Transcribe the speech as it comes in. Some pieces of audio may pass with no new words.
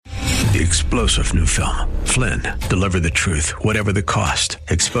the explosive new film, Flynn, deliver the truth, whatever the cost,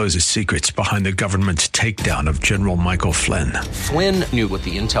 exposes secrets behind the government's takedown of General Michael Flynn. Flynn knew what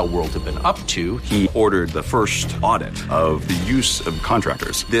the intel world had been up to. He ordered the first audit of the use of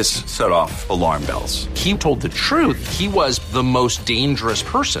contractors. This set off alarm bells. He told the truth. He was the most dangerous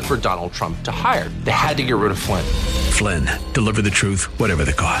person for Donald Trump to hire. They had to get rid of Flynn. Flynn, deliver the truth, whatever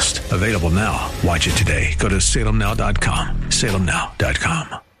the cost. Available now. Watch it today. Go to salemnow.com.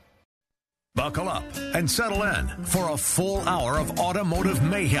 salemnow.com. Buckle up and settle in for a full hour of automotive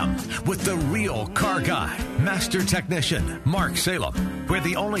mayhem with the real car guy, master technician, Mark Salem, where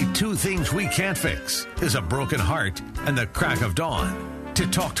the only two things we can't fix is a broken heart and the crack of dawn. To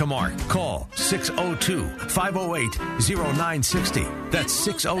talk to Mark, call 602-508-0960. That's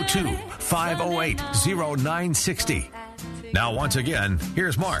 602-508-0960. Now, once again,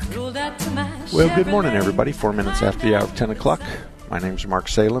 here's Mark. Well, good morning, everybody. 4 minutes after the hour of 10 o'clock. My name's Mark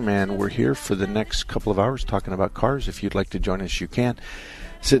Salem, and we're here for the next couple of hours talking about cars. If you'd like to join us, you can.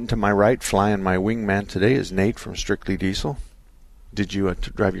 Sitting to my right, flying my wingman today, is Nate from Strictly Diesel. Did you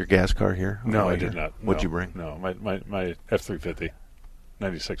drive your gas car here? No, I did not. What'd you bring? No, my F-350,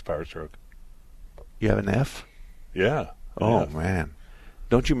 96 Power Stroke. You have an F? Yeah. Oh, man.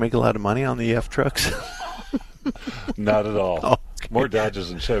 Don't you make a lot of money on the F trucks? Not at all. Okay. More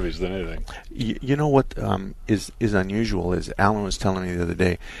Dodges and Chevys than anything. You know what is unusual is Alan was telling me the other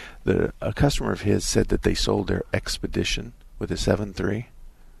day that a customer of his said that they sold their Expedition with a 7.3.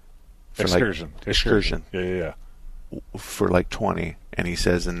 Excursion. Yeah. For like 20, and he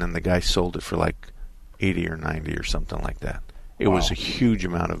says, and then the guy sold it for like 80 or 90 or something like that. It was a huge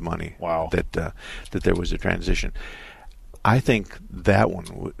amount of money. Wow. That there was a transition. I think that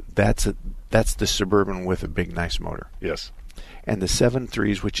one that's the Suburban with a big nice motor. Yes. And the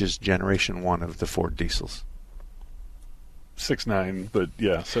 7.3s, which is generation 1 of the Ford diesels. 6.9, but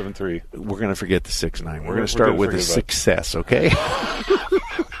yeah, 7.3. We're going to forget the 6.9. We're going to start with the success, okay?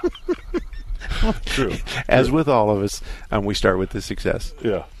 True. As with all of us, we start with the success.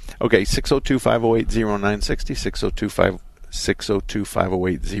 Yeah. Okay, 602-508-0960,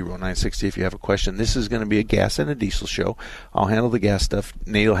 602-508-0960 if you have a question. This is going to be a gas and a diesel show. I'll handle the gas stuff.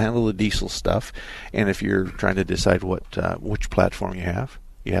 Nate will handle the diesel stuff. And if you're trying to decide which platform you have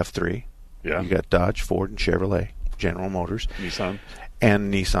 3. Yeah. You got Dodge, Ford, and Chevrolet, General Motors. Nissan.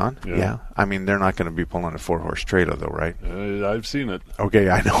 And Nissan, yeah. I mean, they're not going to be pulling a 4-horse trailer, though, right? I've seen it. Okay,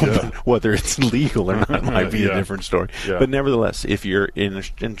 I know. Yeah. Whether it's legal or not might be a different story. Yeah. But nevertheless, if you're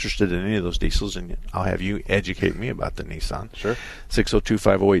interested in any of those diesels, and I'll have you educate me about the Nissan. Sure.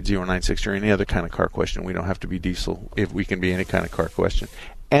 602-508-0960 or any other kind of car question. We don't have to be diesel. If we can be any kind of car question.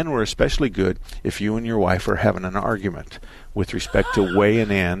 And we're especially good if you and your wife are having an argument with respect to weighing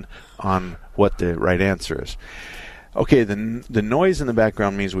in on what the right answer is. Okay, the noise in the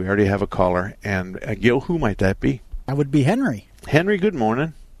background means we already have a caller. And Gil, who might that be? That would be Henry. Henry, good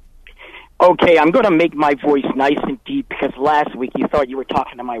morning. Okay, I'm going to make my voice nice and deep because last week you thought you were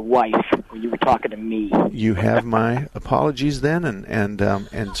talking to my wife or you were talking to me. You have my apologies then, and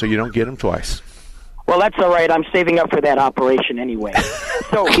so you don't get them twice. Well, that's all right. I'm saving up for that operation anyway.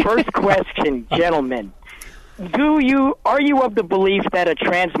 So, first question, gentlemen. Are you of the belief that a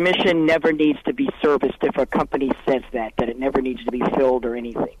transmission never needs to be serviced if a company says that it never needs to be filled or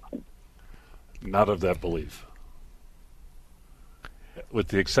anything? Not of that belief. With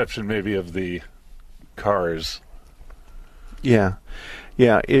the exception maybe of the cars. Yeah.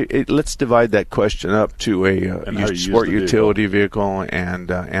 Let's divide that question up to a sport utility vehicle and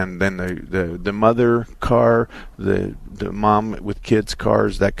then the mother car, the mom with kids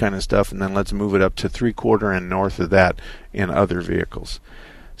cars, that kind of stuff, and then let's move it up to 3/4 and north of that in other vehicles.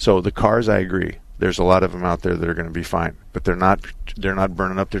 So the cars, I agree. There's a lot of them out there that are going to be fine, but they're not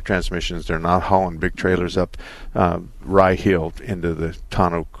burning up their transmissions. They're not hauling big trailers up Rye Hill into the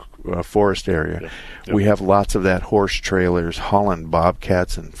Tonto forest area. Yep. We have lots of that, horse trailers hauling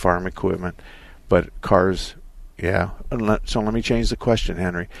bobcats and farm equipment, but cars, yeah. So let me change the question,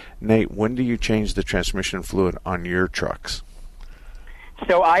 Henry. Nate, when do you change the transmission fluid on your trucks?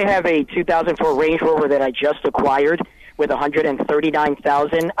 So I have a 2004 Range Rover that I just acquired with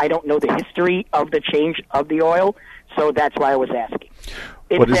 139,000. I don't know the history of the change of the oil, so that's why I was asking.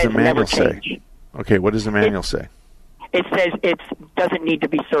 What does the manual say? Okay, what does the manual say? It says it doesn't need to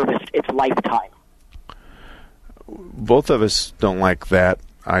be serviced. It's lifetime. Both of us don't like that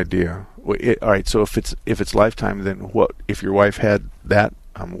idea. All right, so if it's lifetime, then what? If your wife had that,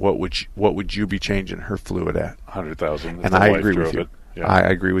 what would you be changing her fluid at? 100,000. And I agree with you. Yeah. I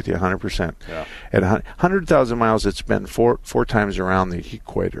agree with you 100%. Yeah. At 100,000 miles, it's been four times around the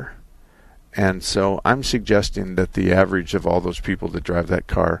equator. And so I'm suggesting that the average of all those people that drive that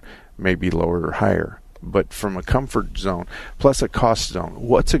car maybe lower or higher. But from a comfort zone plus a cost zone,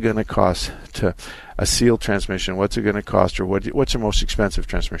 what's it going to cost to a seal transmission? What's it going to cost, or what's your most expensive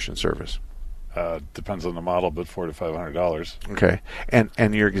transmission service? Depends on the model, but $400 to $500. Okay,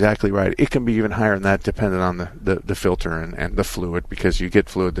 and you're exactly right. It can be even higher than that, depending on the filter and the fluid, because you get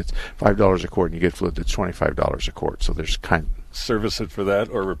fluid that's $5 a quart, and you get fluid that's $25 a quart. So there's service it for that,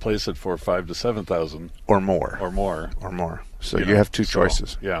 or replace it for $5,000 to $7,000 or more. So you have two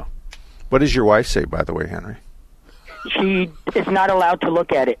choices. Yeah. What does your wife say, by the way, Henry? She is not allowed to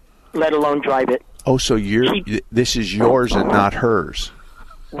look at it, let alone drive it. Oh, so this is yours and not hers.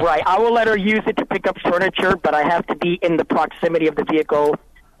 Right. I will let her use it to pick up furniture, but I have to be in the proximity of the vehicle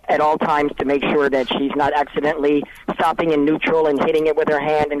at all times to make sure that she's not accidentally stopping in neutral and hitting it with her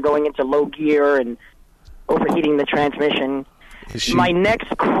hand and going into low gear and overheating the transmission. My next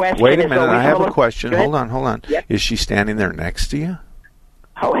question Wait a minute, I have a question. Hold on. Yep. Is she standing there next to you?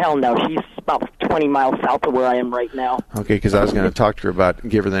 Oh, hell no. She's about 20 miles south of where I am right now. Okay, because I was going to talk to her about,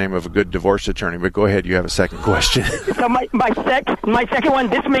 give her the name of a good divorce attorney, but go ahead. You have a second question. So my second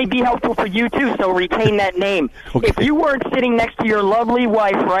one, this may be helpful for you, too, so retain that name. Okay. If you weren't sitting next to your lovely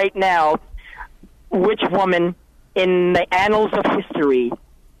wife right now, which woman in the annals of history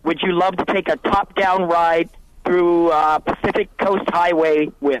would you love to take a top-down ride through Pacific Coast Highway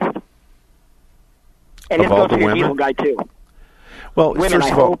with? And this goes for your diesel guy, too. Well, women,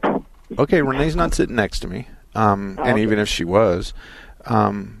 first of all, okay, Renee's not sitting next to me, and even if she was,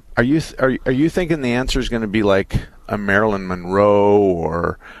 are you thinking the answer is going to be like a Marilyn Monroe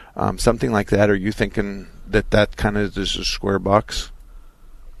or something like that? Are you thinking that kind of is a square box?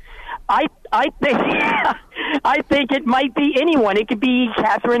 I think it might be anyone. It could be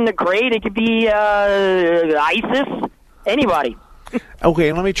Catherine the Great. It could be ISIS. Anybody.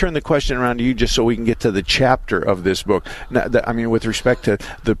 Okay, let me turn the question around to you just so we can get to the chapter of this book. Now, with respect to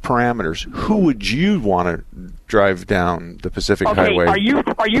the parameters, who would you want to drive down the Pacific Highway? Are you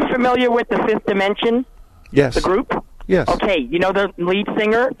familiar with the Fifth Dimension? Yes. The group? Yes. Okay, you know the lead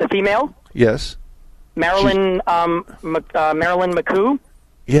singer, the female? Yes. Marilyn McCoo?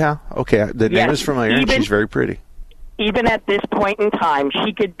 Yeah, okay. The name is familiar, and she's very pretty. Even at this point in time,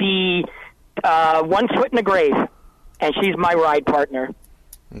 she could be 1 foot in the grave. And she's my ride partner.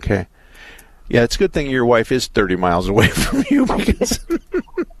 Okay. Yeah, it's a good thing your wife is 30 miles away from you because...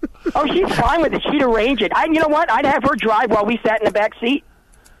 Oh, she's fine with it. She'd arrange it. You know what? I'd have her drive while we sat in the back seat.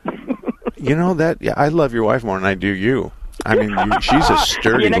 You know that? Yeah, I love your wife more than I do you. I mean, she's a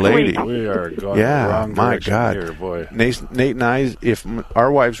sturdy lady. We are going the wrong direction here, boy. Nate and I, if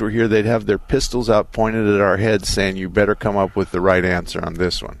our wives were here, they'd have their pistols out pointed at our heads saying, you better come up with the right answer on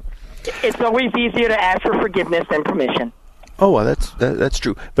this one. It's always easier to ask for forgiveness than permission. Oh, well, that's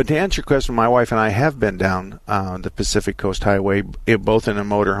true. But to answer your question, my wife and I have been down the Pacific Coast Highway, both in a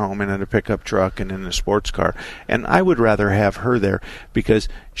motorhome and in a pickup truck and in a sports car. And I would rather have her there because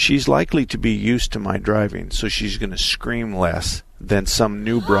she's likely to be used to my driving, so she's going to scream less than some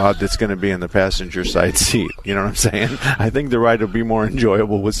new broad that's going to be in the passenger side seat. You know what I'm saying? I think the ride will be more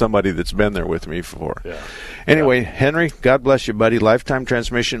enjoyable with somebody that's been there with me before. Yeah. Anyway, Henry, God bless you, buddy. Lifetime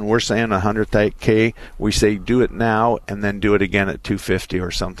transmission, we're saying 100K. We say do it now and then do it again at 250 or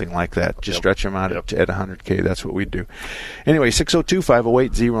something like that. Just stretch them out at 100K. That's what we do. Anyway,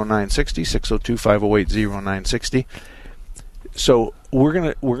 602-508-0960, 602-508-0960. So we're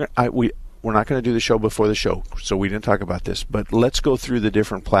not going to do the show before the show, so we didn't talk about this. But let's go through the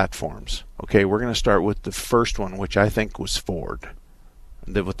different platforms. Okay, we're going to start with the first one, which I think was Ford,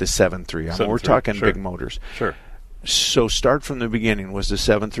 with the 7.3. We're talking big motors. Sure. So start from the beginning. Was the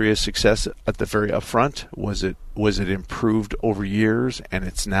 7.3 a success at the very upfront? Was it improved over years, and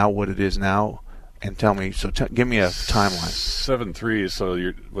it's now what it is now? And tell me, give me a timeline. 7.3,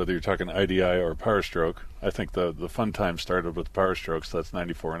 so whether you're talking IDI or Power Stroke, I think the fun time started with Power Stroke, so that's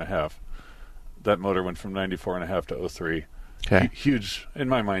 94.5. That motor went from 94.5 to 03. Okay. Huge, in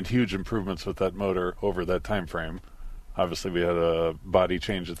my mind, huge improvements with that motor over that time frame. Obviously, we had a body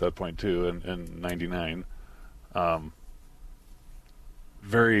change at that point, too, in 99.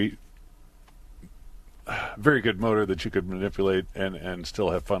 Very, very good motor that you could manipulate and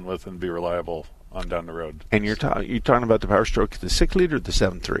still have fun with and be reliable on down the road. And you're talking about the Power Stroke, the 6 liter or the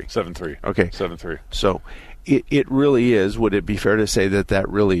 7.3? 7.3. Okay. 7.3. So it really is. Would it be fair to say that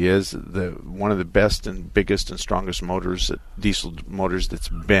really is one of the best and biggest and strongest diesel motors that's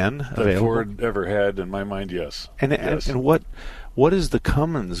been available? That Ford ever had, in my mind, yes. And what has the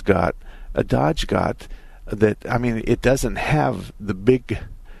Cummins got, a Dodge got, that, I mean, it doesn't have the big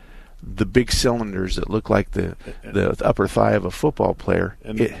cylinders that look like the upper thigh of a football player.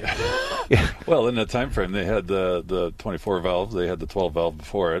 Well, in that time frame, they had the 24 valve. They had the 12 valve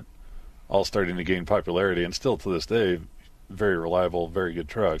before it. all starting to gain popularity, and still to this day, very reliable, very good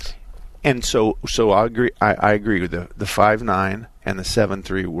trucks. And so I agree. I agree with the 5.9 and the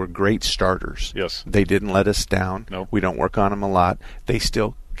 7.3 were great starters. Yes, they didn't let us down. Nope. We don't work on them a lot. They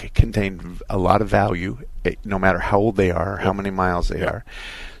still contain a lot of value, no matter how old they are, or how many miles they are.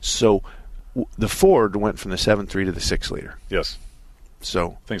 So the Ford went from the 7.3 to the 6-liter. Yes.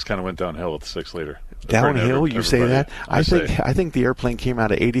 So things kind of went downhill with the 6-liter. Downhill, you say that? I think the airplane came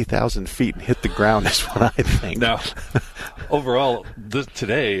out at 80,000 feet and hit the ground. Is what I think. Now, overall,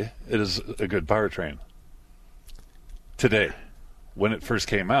 today it is a good powertrain. Today, when it first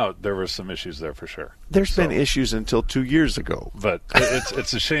came out, there were some issues there for sure. There's been issues until 2 years ago. But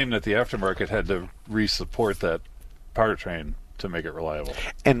it's a shame that the aftermarket had to re-support that powertrain to make it reliable.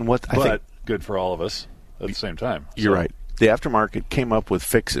 And I think good for all of us at the same time. You're right. The aftermarket came up with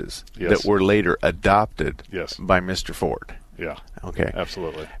fixes that were later adopted by Mr. Ford. Yeah. Okay.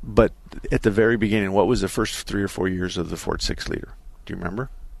 Absolutely. But at the very beginning, what was the first 3 or 4 years of the Ford 6-liter? Do you remember?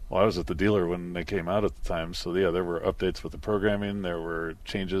 Well, I was at the dealer when they came out at the time, so there were updates with the programming. There were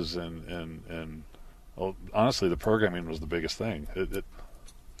changes in honestly, the programming was the biggest thing. The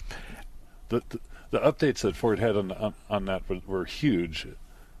updates that Ford had on that were huge.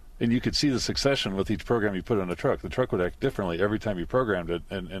 And you could see the succession with each program you put on a truck. The truck would act differently every time you programmed it,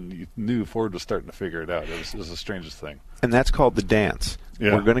 and you knew Ford was starting to figure it out. It was the strangest thing. And that's called the dance.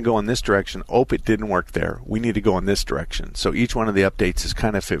 Yeah. We're going to go in this direction. Oh, it didn't work there. We need to go in this direction. So each one of the updates is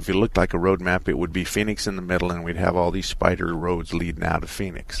kind of, if it looked like a road map, it would be Phoenix in the middle, and we'd have all these spider roads leading out of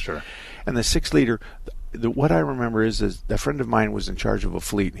Phoenix. Sure. And the 6-liter, what I remember is a friend of mine was in charge of a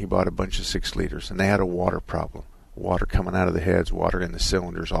fleet, and he bought a bunch of 6-liters, and they had a water problem. Water coming out of the heads, water in the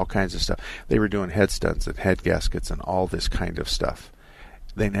cylinders, all kinds of stuff. They were doing head studs and head gaskets and all this kind of stuff.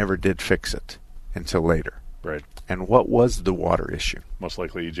 They never did fix it until later. Right. And what was the water issue? Most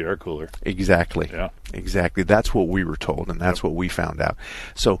likely EGR cooler. Exactly. Yeah. Exactly. That's what we were told, and that's what we found out.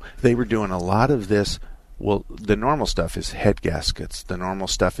 So they were doing a lot of this. Well, the normal stuff is head gaskets. The normal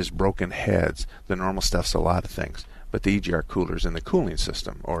stuff is broken heads. The normal stuff's a lot of things. But the EGR coolers in the cooling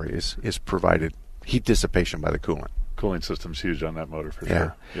system is provided heat dissipation by the coolant. Cooling system's huge on that motor for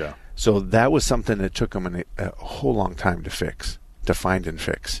sure. Yeah. So that was something that took them a whole long time to find and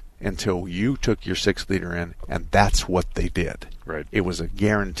fix, until you took your 6-liter in, and that's what they did. Right. It was a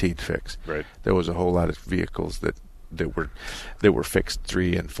guaranteed fix. Right. There was a whole lot of vehicles that were fixed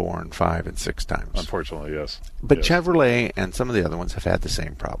 3 and 4 and 5 and 6 times. Unfortunately, yes. But Chevrolet and some of the other ones have had the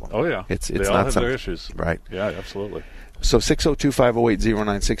same problem. Oh yeah. It's all not have some, their issues. Right. Yeah, absolutely. So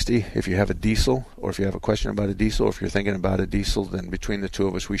 602-508-0960, if you have a diesel, or if you have a question about a diesel, or if you're thinking about a diesel, then between the two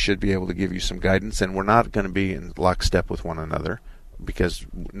of us, we should be able to give you some guidance. And we're not going to be in lockstep with one another, because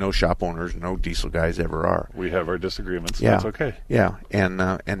no shop owners, no diesel guys ever are. We have our disagreements. Yeah. That's okay. Yeah,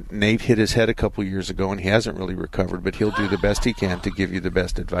 and Nate hit his head a couple years ago, and he hasn't really recovered, but he'll do the best he can to give you the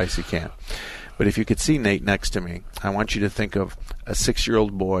best advice he can. But if you could see Nate next to me, I want you to think of a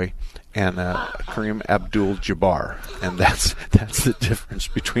 6-year-old boy and Kareem Abdul-Jabbar, and that's the difference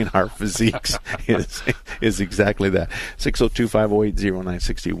between our physiques is exactly that.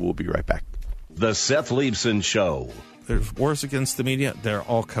 602-508-0960. We'll be right back. The Seth Leibson Show. There's wars against the media. They're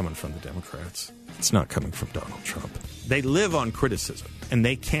all coming from the Democrats. It's not coming from Donald Trump. They live on criticism, and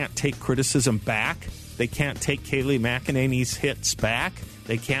they can't take criticism back. They can't take Kayleigh McEnany's hits back.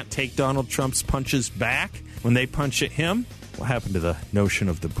 They can't take Donald Trump's punches back when they punch at him. What happened to the notion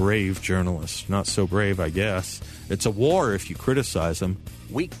of the brave journalist? Not so brave, I guess. It's a war if you criticize them.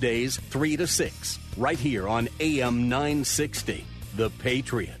 Weekdays 3 to 6, right here on AM 960, The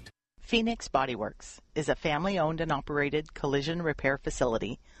Patriot. Phoenix Body Works is a family-owned and operated collision repair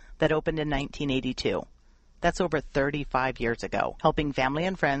facility that opened in 1982. That's over 35 years ago, helping family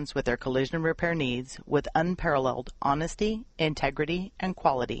and friends with their collision repair needs with unparalleled honesty, integrity, and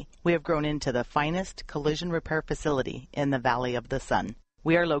quality. We have grown into the finest collision repair facility in the Valley of the Sun.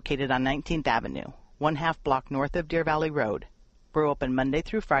 We are located on 19th Avenue, 1/2 block north of Deer Valley Road. We're open Monday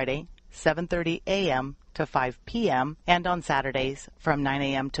through Friday, 7:30 a.m. to 5 p.m., and on Saturdays from 9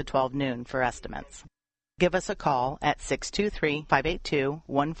 a.m. to 12 noon for estimates. Give us a call at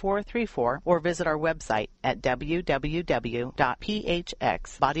 623-582-1434 or visit our website at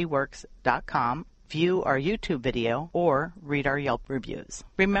www.phxbodyworks.com, view our YouTube video, or read our Yelp reviews.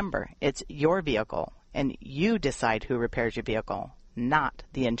 Remember, it's your vehicle, and you decide who repairs your vehicle, not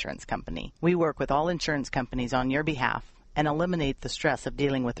the insurance company. We work with all insurance companies on your behalf and eliminate the stress of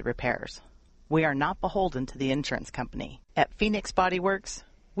dealing with the repairs. We are not beholden to the insurance company. At Phoenix Body Works,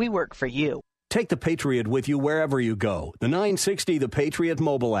 we work for you. Take the Patriot with you wherever you go. The 960 The Patriot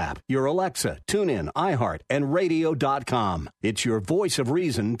mobile app, your Alexa, TuneIn, iHeart, and radio.com. It's your voice of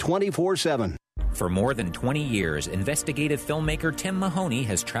reason 24/7. For more than 20 years, investigative filmmaker Tim Mahoney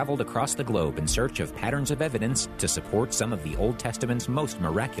has traveled across the globe in search of patterns of evidence to support some of the Old Testament's most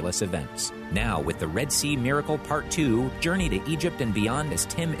miraculous events. Now, with the Red Sea Miracle Part 2, journey to Egypt and beyond as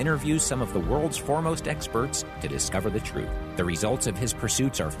Tim interviews some of the world's foremost experts to discover the truth. The results of his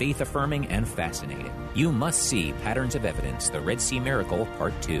pursuits are faith-affirming and fascinating. You must see Patterns of Evidence, the Red Sea Miracle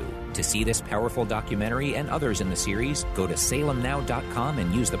Part 2. To see this powerful documentary and others in the series, go to salemnow.com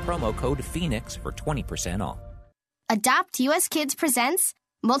and use the promo code PHOENIX for 20% off. Adopt US Kids presents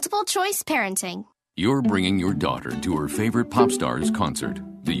Multiple Choice Parenting. You're bringing your daughter to her favorite pop star's concert.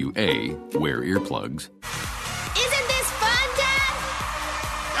 Do you A, wear earplugs? Isn't this fun, Dad?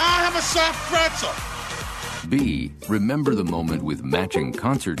 I'll have a soft pretzel. B, remember the moment with matching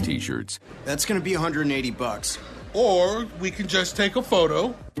concert t-shirts. That's going to be $180. Or we can just take a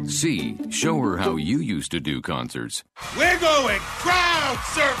photo. C, show her how you used to do concerts. We're going crowd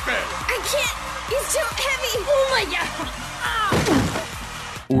surfing. I can't. It's too heavy. Oh, my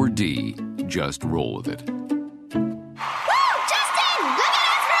God. Or D, just roll with it. Woo! Justin! Look at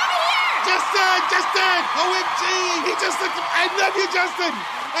us. We're over here. Justin! OMG! He just looked... I love you, Justin!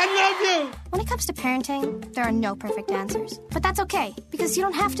 I love you! When it comes to parenting, there are no perfect answers. But that's okay, because you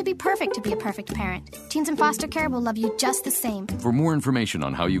don't have to be perfect to be a perfect parent. Teens in foster care will love you just the same. For more information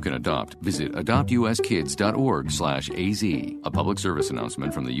on how you can adopt, visit adoptuskids.org/AZ. A public service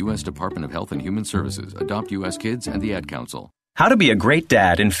announcement from the U.S. Department of Health and Human Services, Adopt U.S. Kids, and the Ad Council. How to be a great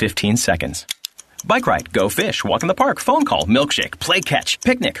dad in 15 seconds. Bike ride, go fish, walk in the park, phone call, milkshake, play catch,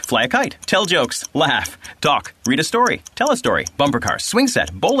 picnic, fly a kite, tell jokes, laugh, talk, read a story, tell a story, bumper car, swing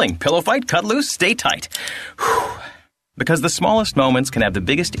set, bowling, pillow fight, cut loose, stay tight. Whew. Because the smallest moments can have the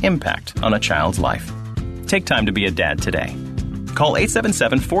biggest impact on a child's life. Take time to be a dad today. Call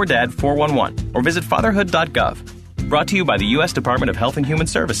 877-4DAD-411 or visit fatherhood.gov. Brought to you by the U.S. Department of Health and Human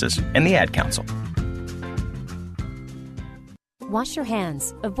Services and the Ad Council. Wash your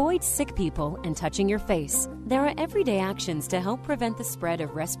hands, avoid sick people, and touching your face. There are everyday actions to help prevent the spread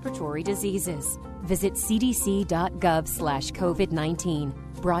of respiratory diseases. Visit cdc.gov/COVID-19.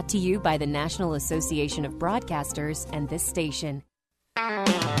 Brought to you by the National Association of Broadcasters and this station.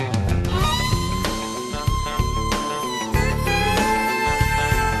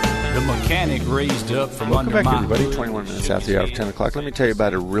 The mechanic raised up from Welcome under back, my... everybody. 21 minutes after the hour of 10 o'clock. Let me tell you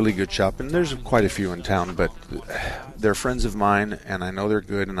about a really good shop, and there's quite a few in town, but they're friends of mine, and I know they're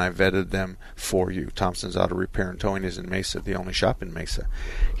good, and I vetted them for you. Thompson's Auto Repair and Towing is in Mesa, the only shop in Mesa.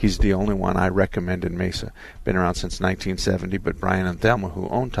 He's the only one I recommend in Mesa. Been around since 1970, but Brian and Thelma, who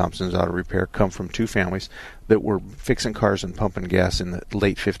own Thompson's Auto Repair, come from two families that were fixing cars and pumping gas in the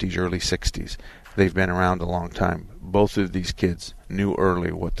late 50s, early 60s. They've been around a long time. Both of these kids knew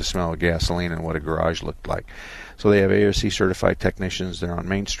early what the smell of gasoline and what a garage looked like. So they have ARC certified technicians. They're on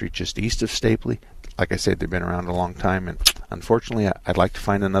Main Street just east of Stapley. Like I said, they've been around a long time, and unfortunately I'd like to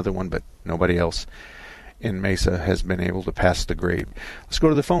find another one, but nobody else in Mesa has been able to pass the grade. Let's go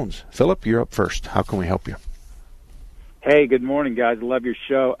to the phones. Philip, you're up first. How can we help you? Hey, good morning, guys. I love your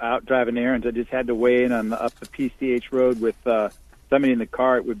show. Out driving errands. I just had to weigh in on up the PCH road with somebody in the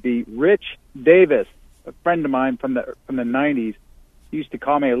car. It would be Rich Davis, a friend of mine from the 90s. He used to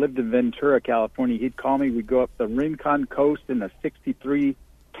call me. I lived in Ventura, California. He'd call me. We'd go up the Rincon Coast in a 63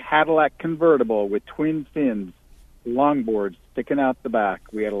 Cadillac convertible with twin fins, longboards sticking out the back.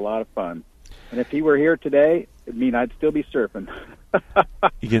 We had a lot of fun. And if he were here today, it'd mean I'd still be surfing.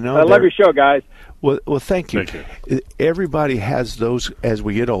 You know, I love your show, guys. Well, thank you. Everybody has those as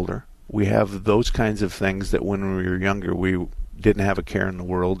we get older. We have those kinds of things that when we were younger, we didn't have a care in the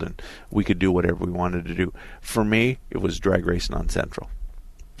world and we could do whatever we wanted to do. For me, it was drag racing on Central.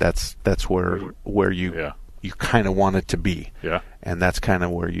 That's where you kind of want it to be. Yeah. And that's kind of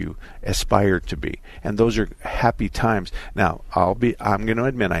where you aspire to be. And those are happy times. Now, I'm going to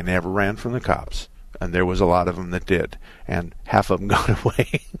admit I never ran from the cops. And there was a lot of them that did, and half of them got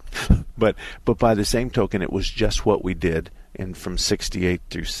away. but by the same token, it was just what we did from 68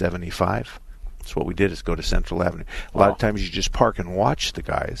 through 75. That's what we did, is go to Central Avenue. A lot of times you just park and watch the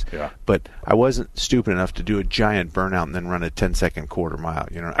guys. Yeah. But I wasn't stupid enough to do a giant burnout and then run a 10-second quarter mile.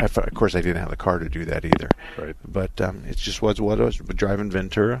 You know, of course I didn't have the car to do that either. Right. But it just was what it was. But driving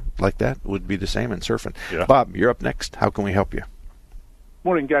Ventura like that would be the same, and surfing. Yeah. Bob, you're up next. How can we help you?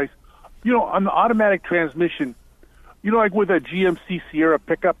 Morning, guys. You know, on the automatic transmission, you know, like with a GMC Sierra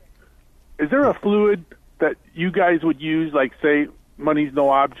pickup, is there a fluid that you guys would use, like, say, money's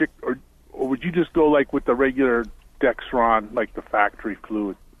no object, or would you just go, like, with the regular Dexron, like the factory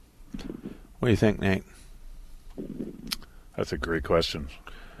fluid? What do you think, Nate? That's a great question.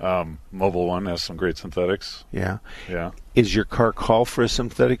 Mobil One has some great synthetics. Yeah. Yeah. Is your car call for a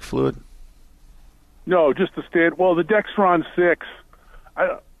synthetic fluid? No, just the Well, the Dextron 6.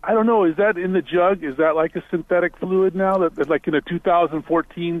 I don't know. Is that in the jug? Is that like a synthetic fluid now? That's like in a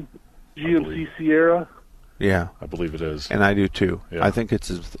 2014 GMC Sierra? Yeah. I believe it is. And I do too. Yeah. I think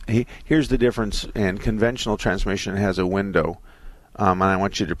here's the difference. In conventional transmission, it has a window. And I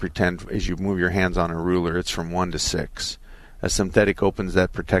want you to pretend as you move your hands on a ruler, it's from 1 to 6. A synthetic opens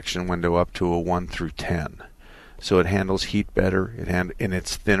that protection window up to a 1 through 10. So it handles heat better, and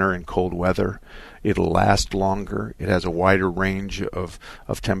it's thinner in cold weather. It'll last longer. It has a wider range of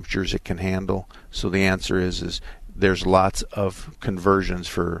temperatures it can handle. So the answer is there's lots of conversions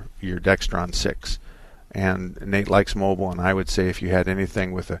for your Dextron 6. And Nate likes Mobil, and I would say if you had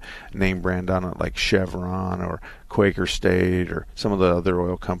anything with a name brand on it like Chevron or Quaker State or some of the other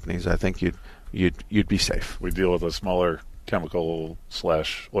oil companies, I think you'd be safe. We deal with a smaller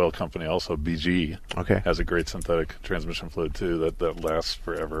chemical/oil company, also BG. Okay. Has a great synthetic transmission fluid too that lasts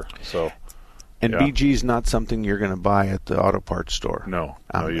forever. So. And yeah. BG is not something you're going to buy at the auto parts store. No,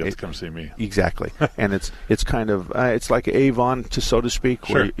 you have to come see me. Exactly. And it's kind of it's like Avon, so to speak,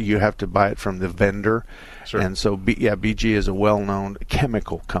 Sure. where you have to buy it from the vendor. Sure. And so, BG is a well-known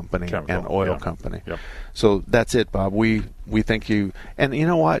chemical company and oil company. Yep. So that's it, Bob. We think you. And you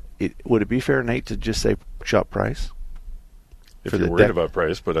know what? Would it be fair, Nate, to just say shop price? If you're worried about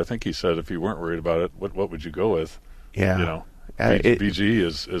price, but I think he said if you weren't worried about it, what would you go with? Yeah. You know. BG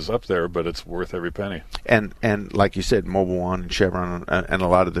is up there, but it's worth every penny. And like you said, Mobil One and Chevron and a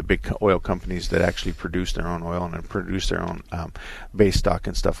lot of the big oil companies that actually produce their own oil and produce their own base stock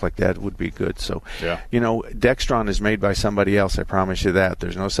and stuff like that would be good. So, Dextron is made by somebody else. I promise you that.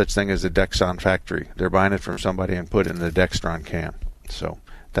 There's no such thing as a Dextron factory. They're buying it from somebody and put it in the Dextron can. So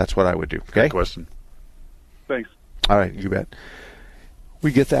that's what I would do. Okay. Good question. Thanks. All right, you bet.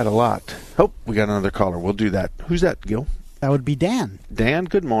 We get that a lot. Oh, we got another caller. We'll do that. Who's that, Gil? That would be Dan. Dan,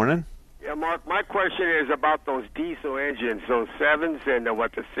 good morning. Yeah, Mark, my question is about those diesel engines, those 7s and the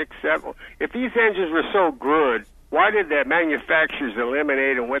 6.7. If these engines were so good, why did the manufacturers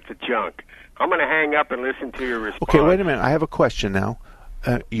eliminate and went to junk? I'm going to hang up and listen to your response. Okay, wait a minute. I have a question now.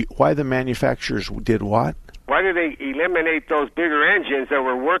 Why the manufacturers did what? Why did they eliminate those bigger engines that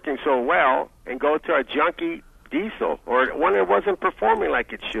were working so well and go to a junky diesel or one that wasn't performing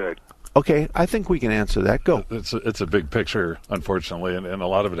like it should? Okay, I think we can answer that. Go. It's a big picture, unfortunately, and a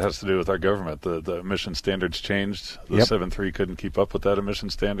lot of it has to do with our government. The emission standards changed. The 7.3 couldn't keep up with that emission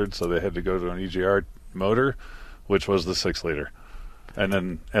standard, so they had to go to an EGR motor, which was the 6-liter. And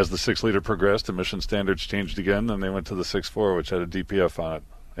then as the 6-liter progressed, emission standards changed again, and they went to the 6.4, which had a DPF on it,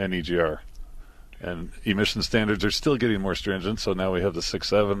 and EGR. And emission standards are still getting more stringent, so now we have the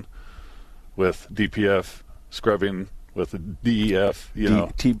 6.7 with DPF, scrubbing, with the DEF,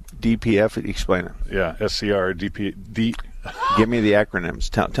 DPF, explain it. Yeah, SCR, DP. Give me the acronyms.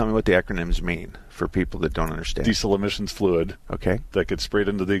 Tell me what the acronyms mean for people that don't understand. Diesel emissions fluid. Okay. That gets sprayed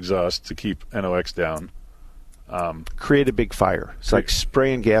into the exhaust to keep NOx down. Create a big fire. It's like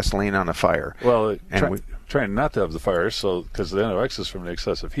spraying gasoline on a fire. Well, trying not to have the fire, because the NOx is from the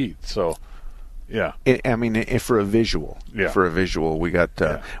excessive heat. So, yeah. For a visual. Yeah. For a visual, we got.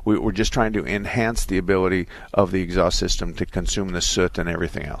 We're just trying to enhance the ability of the exhaust system to consume the soot and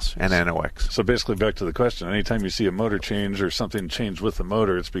everything else, and NOx. So basically, back to the question: anytime you see a motor change or something change with the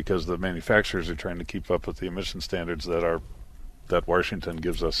motor, it's because the manufacturers are trying to keep up with the emission standards that Washington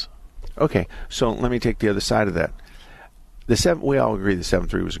gives us. Okay, so let me take the other side of that. We all agree the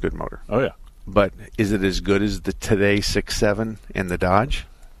 7.3 was a good motor. Oh yeah. But is it as good as the today 6.7 in the Dodge?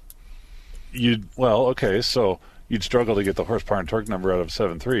 So you'd struggle to get the horsepower and torque number out of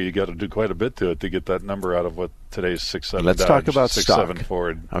 7.3. You got to do quite a bit to it to get that number out of what today's 6.7 Let's Dodge, talk about 6.7 stock.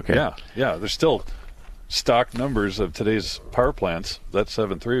 Ford. Okay. Yeah. There's still stock numbers of today's power plants. That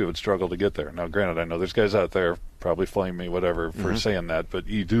 7.3 would struggle to get there. Now, granted, I know there's guys out there probably flame me, whatever, for saying that, but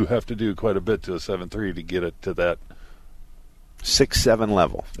you do have to do quite a bit to a 7.3 to get it to that 6.7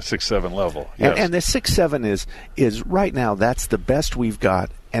 level. 6.7 level. Yes. And the 6.7 is right now. That's the best we've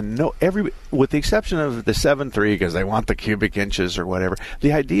got. And with the exception of the 7.3, because they want the cubic inches or whatever.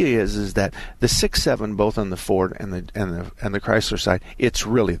 The idea is that the 6.7, both on the Ford and the Chrysler side, it's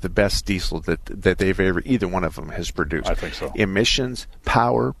really the best diesel that they've ever, either one of them has produced. I think so. Emissions,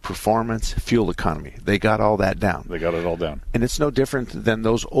 power, performance, fuel economy. They got all that down. They got it all down. And it's no different than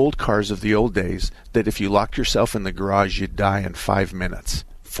those old cars of the old days that if you locked yourself in the garage, you'd die in 5 minutes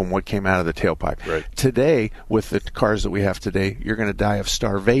from what came out of the tailpipe. Right. Today, with the cars that we have today, you're going to die of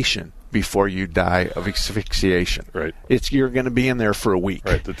starvation before you die of asphyxiation. Right. You're going to be in there for a week.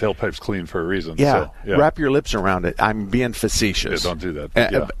 Right. The tailpipe's clean for a reason. Yeah. So, yeah. Wrap your lips around it. I'm being facetious. Yeah, don't do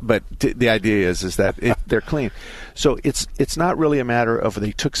that. But the idea is that they're clean. So it's not really a matter of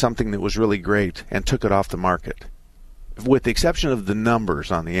they took something that was really great and took it off the market. With the exception of the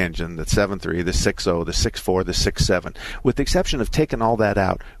numbers on the engine, the 7.3, the 6.0, the 6.4, the 6.7, with the exception of taking all that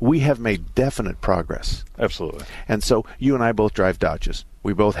out, we have made definite progress. Absolutely. And so you and I both drive Dodges.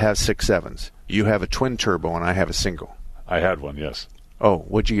 We both have 6.7s. You have a twin turbo and I have a single. I had one, yes. Oh,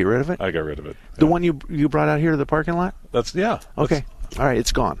 would you get rid of it? I got rid of it. The one you brought out here to the parking lot? Okay. All right,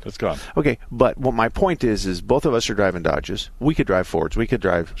 it's gone. It's gone. Okay, but what my point is both of us are driving Dodges. We could drive Fords. We could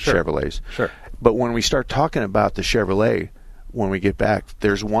drive Chevrolets. Sure. But when we start talking about the Chevrolet, when we get back,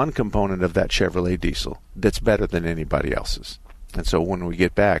 there's one component of that Chevrolet diesel that's better than anybody else's. And so when we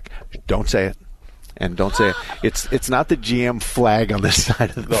get back, don't say it. And don't say it. It's not the GM flag on the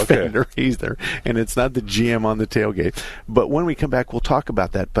side of the fender either, and it's not the GM on the tailgate. But when we come back, we'll talk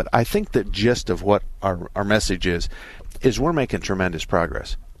about that. But I think the gist of what our message is we're making tremendous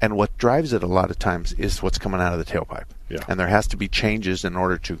progress. And what drives it a lot of times is what's coming out of the tailpipe. Yeah. And there has to be changes in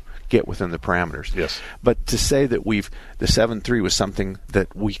order to get within the parameters. Yes. But to say that the 7.3 was something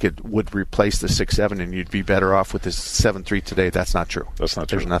that would replace the 6.7 and you'd be better off with the 7.3 today, that's not true. That's not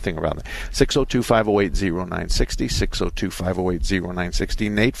true. There's nothing around that. 602-508-0960,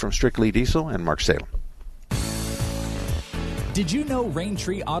 602-508-0960. Nate from Strictly Diesel and Mark Salem. Did you know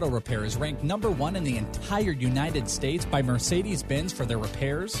Raintree Auto Repair is ranked #1 in the entire United States by Mercedes-Benz for their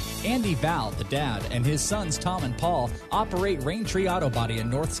repairs? Andy Val, the dad, and his sons Tom and Paul operate Raintree Auto Body in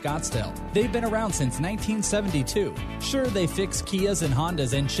North Scottsdale. They've been around since 1972. Sure, they fix Kias and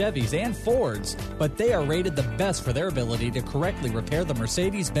Hondas and Chevys and Fords, but they are rated the best for their ability to correctly repair the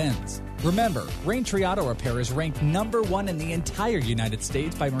Mercedes-Benz. Remember, Raintree Auto Repair is ranked #1 in the entire United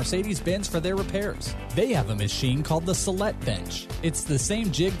States by Mercedes-Benz for their repairs. They have a machine called the Celette Bench. It's the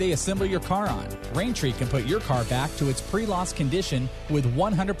same jig they assemble your car on. Raintree can put your car back to its pre-loss condition with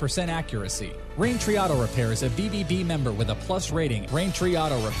 100% accuracy. Raintree Auto Repair is a BBB member with a plus rating. Raintree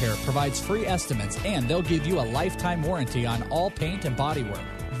Auto Repair provides free estimates, and they'll give you a lifetime warranty on all paint and bodywork.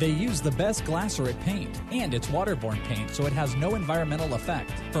 They use the best Glaceret paint, and it's waterborne paint, so it has no environmental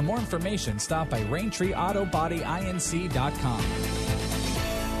effect. For more information, stop by RaintreeAutoBodyInc.com.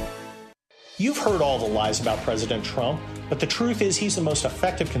 You've heard all the lies about President Trump, but the truth is he's the most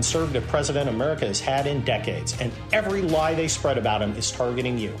effective conservative president America has had in decades, and every lie they spread about him is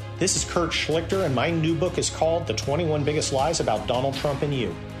targeting you. This is Kurt Schlichter, and my new book is called The 21 Biggest Lies About Donald Trump and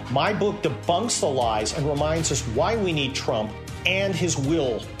You. My book debunks the lies and reminds us why we need Trump and his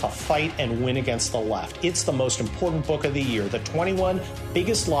will to fight and win against the left. It's the most important book of the year, The 21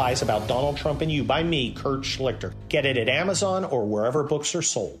 Biggest Lies About Donald Trump and You, by me, Kurt Schlichter. Get it at Amazon or wherever books are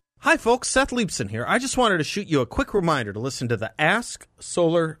sold. Hi, folks. Seth Leibson here. I just wanted to shoot you a quick reminder to listen to the Ask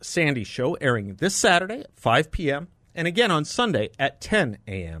Solar Sandy show, airing this Saturday at 5 p.m. and again on Sunday at 10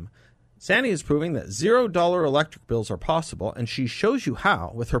 a.m. Sandy is proving that $0 electric bills are possible, and she shows you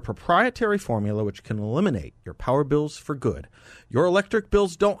how with her proprietary formula which can eliminate your power bills for good. Your electric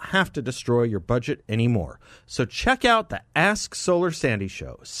bills don't have to destroy your budget anymore. So check out the Ask Solar Sandy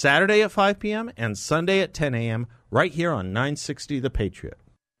show, Saturday at 5 p.m. and Sunday at 10 a.m. right here on 960 The Patriot.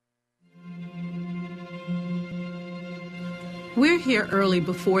 We're here early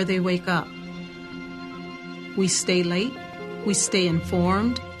before they wake up. We stay late. We stay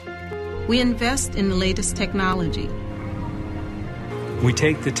informed. We invest in the latest technology. We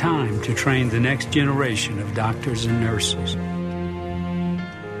take the time to train the next generation of doctors and nurses.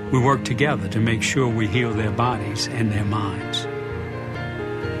 We work together to make sure we heal their bodies and their minds.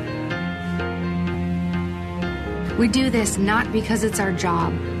 We do this not because it's our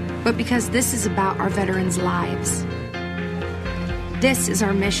job, but because this is about our veterans' lives. This is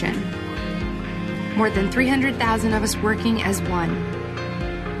our mission. More than 300,000 of us working as one,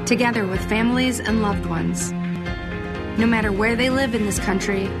 together with families and loved ones. No matter where they live in this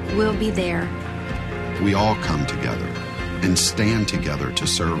country, we'll be there. We all come together and stand together to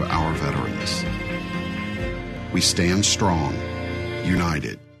serve our veterans. We stand strong,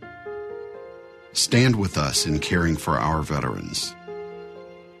 united. Stand with us in caring for our veterans.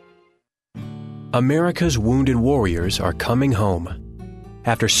 America's wounded warriors are coming home.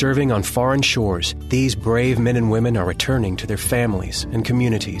 After serving on foreign shores, these brave men and women are returning to their families and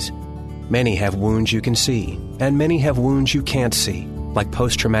communities. Many have wounds you can see, and many have wounds you can't see, like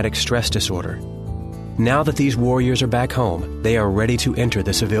post-traumatic stress disorder. Now that these warriors are back home, they are ready to enter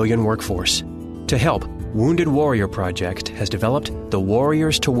the civilian workforce. To help, Wounded Warrior Project has developed the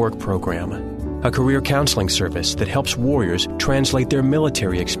Warriors to Work program. a career counseling service that helps warriors translate their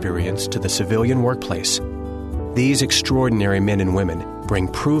military experience to the civilian workplace. These extraordinary men and women bring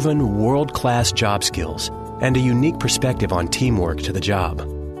proven world-class job skills and a unique perspective on teamwork to the job.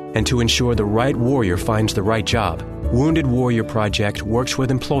 And to ensure the right warrior finds the right job, Wounded Warrior Project works with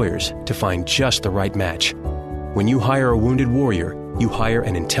employers to find just the right match. When you hire a wounded warrior, you hire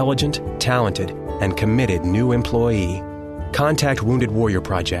an intelligent, talented, and committed new employee. Contact Wounded Warrior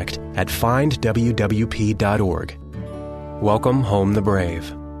Project at findwwp.org. Welcome home the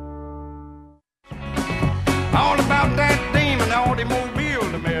brave. All about that demon automobile,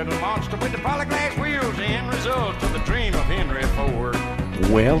 the metal monster with the polyglass wheels, the end result of the dream of Henry Ford.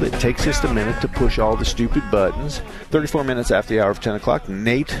 Well, it takes just a minute to push all the stupid buttons. 34 minutes after the hour of 10 o'clock,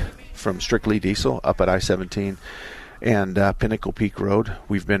 Nate from Strictly Diesel up at I-17 and Pinnacle Peak Road.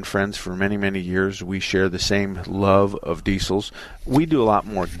 We've been friends for many, many years. We share the same love of diesels. We do a lot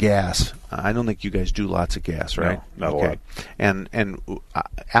more gas. I don't think you guys do lots of gas, right? No, not a lot. And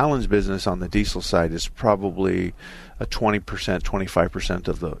Alan's business on the diesel side is probably a 20%, 25%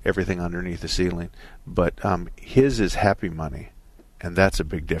 of everything underneath the ceiling. But his is happy money. And that's a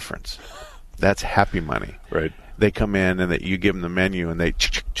big difference. That's happy money. Right. They come in and you give them the menu and they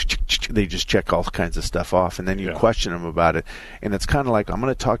just check all kinds of stuff off, and then you question them about it. And it's kind of like, I'm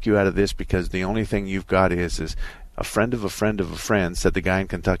going to talk you out of this because the only thing you've got is a friend of a friend of a friend said the guy in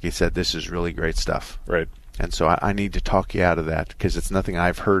Kentucky said this is really great stuff. Right. And so I need to talk you out of that because it's nothing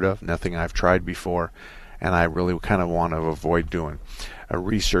I've heard of, nothing I've tried before, and I really kind of want to avoid doing a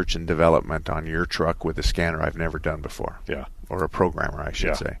research and development on your truck with a scanner I've never done before. Yeah. Or a programmer, I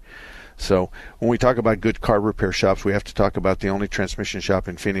should say. So when we talk about good car repair shops, we have to talk about the only transmission shop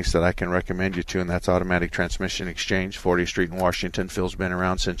in Phoenix that I can recommend you to, and that's Automatic Transmission Exchange, 40th Street in Washington. Phil's been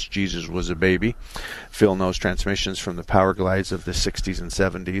around since Jesus was a baby. Phil knows transmissions from the Power Glides of the 60s and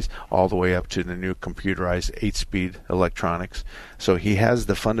 70s all the way up to the new computerized 8-speed electronics. So he has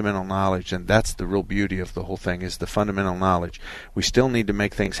the fundamental knowledge, and that's the real beauty of the whole thing is the fundamental knowledge. We still need to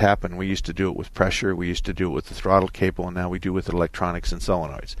make things happen. We used to do it with pressure. We used to do it with the throttle cable, and now we do it with electronics and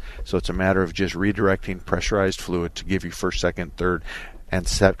solenoids. So it's a matter of just redirecting pressurized fluid to give you first, second, third, and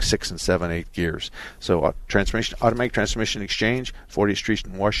 6 and 7, 8 gears. So Automatic Transmission Exchange, 40th Street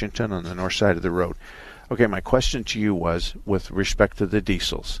in Washington on the north side of the road. Okay, my question to you was with respect to the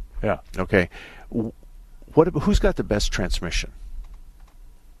diesels. Yeah. Okay. Who's got the best transmission?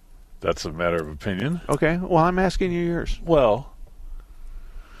 That's a matter of opinion. Okay. Well, I'm asking you yours. Well,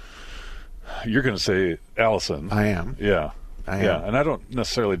 you're going to say Allison. I am. Yeah. I am. Yeah, and I don't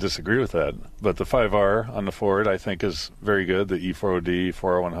necessarily disagree with that. But the 5R on the Ford, I think, is very good. The E4OD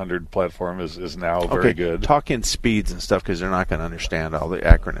 4R100 platform is now very good. Talk in speeds and stuff because they're not going to understand all the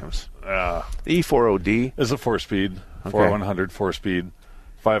acronyms. The E4OD is a 4-speed. 4R100 4-speed.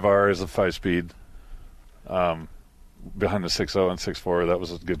 5R is a 5-speed. Behind the 6.0 and 6.4, that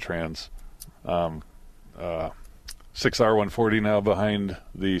was a good trans. 6R140 now behind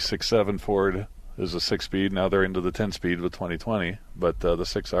the 6.7 Ford is a 6-speed. Now they're into the 10-speed with 2020, but the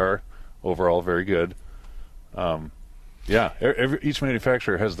 6R overall very good. Each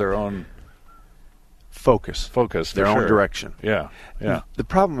manufacturer has their own focus, their own direction. Yeah. The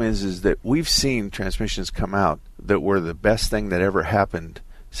problem is that we've seen transmissions come out that were the best thing that ever happened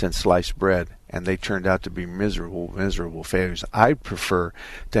since sliced bread, and they turned out to be miserable failures. I prefer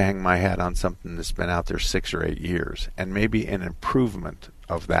to hang my hat on something that's been out there 6 or 8 years, and maybe an improvement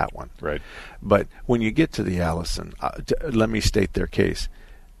of that one. Right. But when you get to the Allison, let me state their case.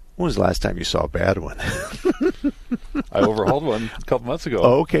 When was the last time you saw a bad one? I overhauled one a couple months ago.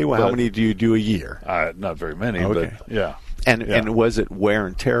 Oh, okay. Well, how many do you do a year? Not very many, okay. But yeah. And was it wear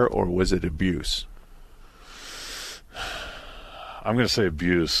and tear or was it abuse? I'm going to say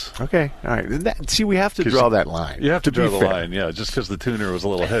abuse. Okay, all right. See, we have to draw that line. You have to draw the line, yeah, just because the tuner was a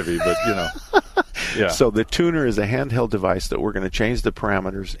little heavy, but, yeah. So the tuner is a handheld device that we're going to change the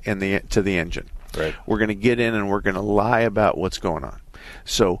parameters to the engine. Right. We're going to get in and we're going to lie about what's going on.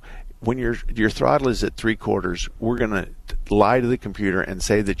 So when your throttle is at 3/4, we're going to lie to the computer and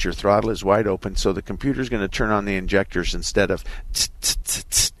say that your throttle is wide open, so the computer's going to turn on the injectors instead of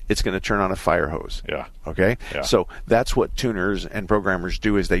it's going to turn on a fire hose. Yeah. Okay? Yeah. So that's what tuners and programmers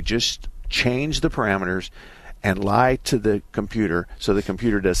do is they just change the parameters and lie to the computer so the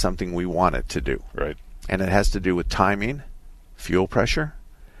computer does something we want it to do. Right. And it has to do with timing, fuel pressure,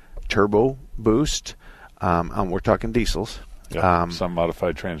 turbo boost. We're talking diesels. Yep. Some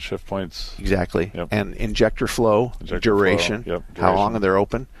modified trans shift points. Exactly. Yep. And injector flow, duration, Yep. how long they're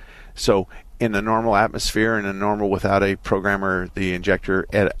open. So in a normal atmosphere and a normal without a programmer, the injector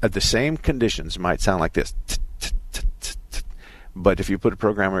at the same conditions might sound like this. But if you put a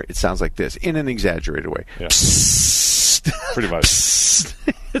programmer, it sounds like this in an exaggerated way. Yeah. Psst. Pretty much. Psst.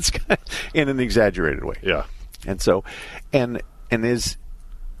 It's kind of in an exaggerated way. Yeah. And so, and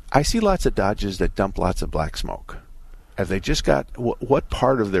I see lots of Dodges that dump lots of black smoke. Have they just got what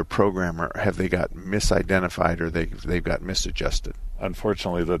part of their programmer have they got misidentified or they've got misadjusted?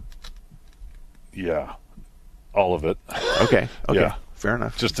 Unfortunately, all of it. Okay. Yeah. Fair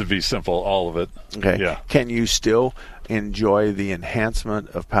enough. Just to be simple, all of it. Okay. Yeah. Can you still enjoy the enhancement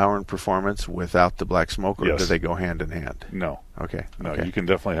of power and performance without the black smoke, or Yes. do they go hand in hand? No. Okay. No, okay. you can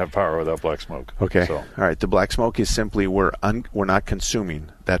definitely have power without black smoke. Okay. So. All right. The black smoke is simply we're not consuming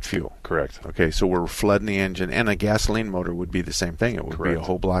that fuel. Correct. Okay. So we're flooding the engine, and a gasoline motor would be the same thing. It would Correct. be a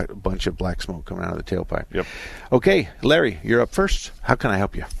whole bunch of black smoke coming out of the tailpipe. Yep. Okay, Larry, you're up first. How can I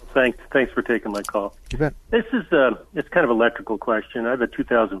help you? Thanks for taking my call. You bet. This is it's kind of an electrical question. I have a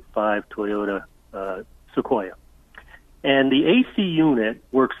 2005 Toyota Sequoia, and the AC unit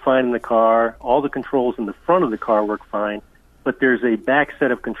works fine in the car. All the controls in the front of the car work fine, but there's a back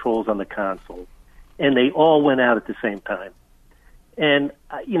set of controls on the console, and they all went out at the same time. And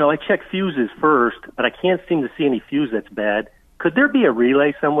I check fuses first, but I can't seem to see any fuse that's bad. Could there be a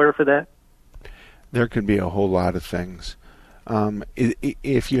relay somewhere for that? There could be a whole lot of things.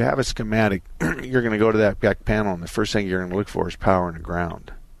 If you have a schematic, you're going to go to that back panel, and the first thing you're going to look for is power and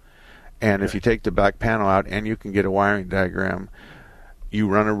ground. And if you take the back panel out and you can get a wiring diagram, you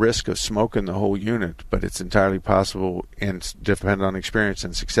run a risk of smoking the whole unit, but it's entirely possible, and depending on experience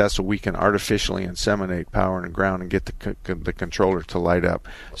and success, so we can artificially inseminate power and ground and get the controller to light up.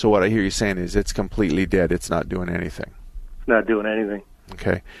 So what I hear you saying is it's completely dead. It's not doing anything. It's not doing anything.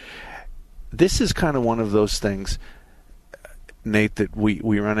 Okay. This is kind of one of those things, Nate, that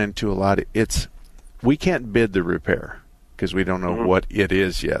we run into a lot. We can't bid the repair because we don't know what it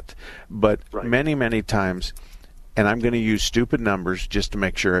is yet. But many, many times, and I'm going to use stupid numbers just to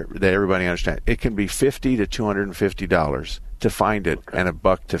make sure that everybody understands, it can be $50 to $250 to find it and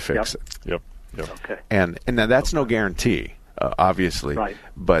 $1 to fix it. Yep. Okay. And now that's no guarantee, obviously. Right.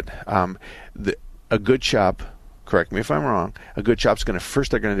 But a good shop, correct me if I'm wrong, a good shop's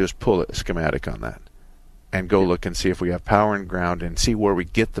first they're going to do is pull a schematic on that and go look and see if we have power and ground and see where we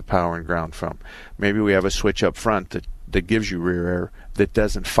get the power and ground from. Maybe we have a switch up front that gives you rear air that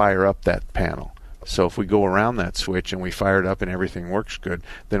doesn't fire up that panel. So if we go around that switch and we fire it up and everything works good,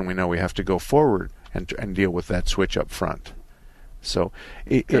 then we know we have to go forward and deal with that switch up front. So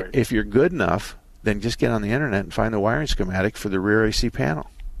if you're good enough, then just get on the internet and find the wiring schematic for the rear AC panel.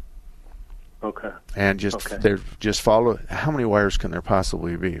 Okay. And just follow. How many wires can there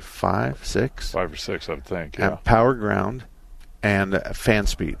possibly be? 5, 6? 5 or 6, I would think. Yeah. And power, ground, and fan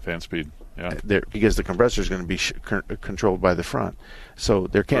speed. Fan speed. Yeah. Because the compressor is going to be controlled by the front, so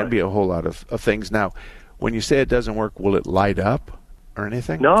there can't be a whole lot of things. Now, when you say it doesn't work, will it light up or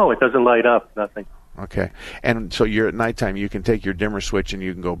anything? No, it doesn't light up. Nothing. Okay. And so you're at nighttime, you can take your dimmer switch and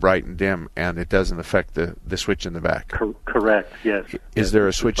you can go bright and dim, and it doesn't affect the switch in the back. Correct, yes. Is there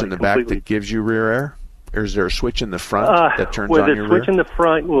a switch in the back that gives you rear air? Or is there a switch in the front that turns on your rear? The switch in the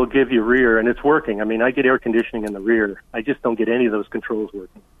front will give you rear, and it's working. I mean, I get air conditioning in the rear. I just don't get any of those controls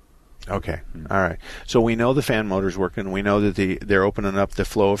working. Okay. All right. So we know the fan motor's working. We know that they're opening up the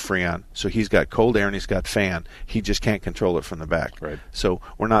flow of Freon. So he's got cold air and he's got fan. He just can't control it from the back. Right. So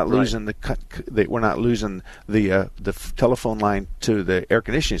we're not losing the telephone line to the air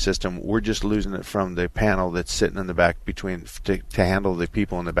conditioning system. We're just losing it from the panel that's sitting in the back to handle the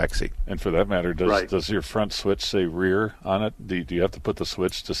people in the back seat. And for that matter, does your front switch say rear on it? Do you have to put the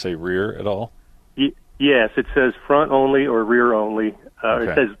switch to say rear at all? Yes, it says front only or rear only.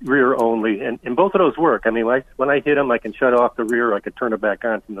 It says rear only, and both of those work. I mean, when I hit them, I can shut off the rear, I could turn it back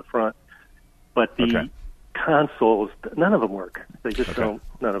on from the front. But the consoles, none of them work. They just don't.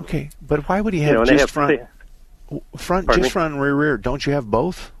 None of them. Okay, but why would he have just front, and rear? Don't you have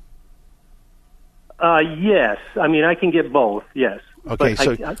both? Yes. I mean, I can get both. Yes. Okay,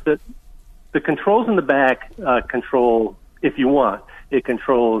 but the controls in the back control, if you want, it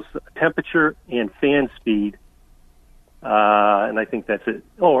controls temperature and fan speed. And I think that's it.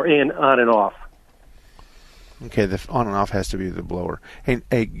 And on and off. Okay, the on and off has to be the blower.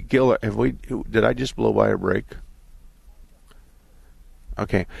 Hey, Gil, did I just blow by a break?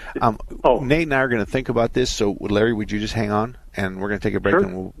 Okay. Nate and I are going to think about this. So, Larry, would you just hang on, and we're going to take a break,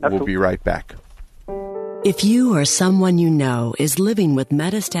 and we'll be right back. If you or someone you know is living with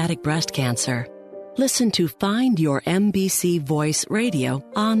metastatic breast cancer, listen to Find Your MBC Voice Radio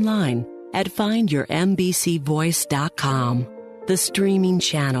online at findyourmbcvoice.com, the streaming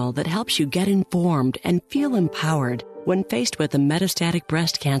channel that helps you get informed and feel empowered when faced with a metastatic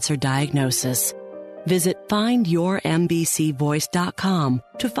breast cancer diagnosis. Visit findyourmbcvoice.com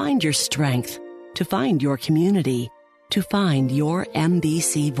to find your strength, to find your community, to find your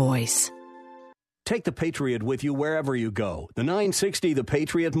MBC voice. Take the Patriot with you wherever you go. The 960 The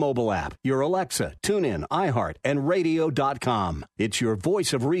Patriot mobile app, your Alexa, TuneIn, iHeart, and radio.com. It's your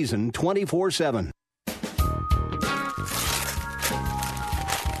voice of reason 24/7.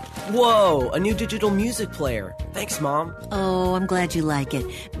 Whoa, a new digital music player. Thanks, Mom. Oh, I'm glad you like it,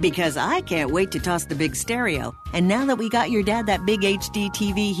 because I can't wait to toss the big stereo. And now that we got your dad that big HD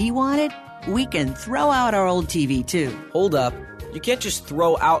TV he wanted, we can throw out our old TV, too. Hold up. You can't just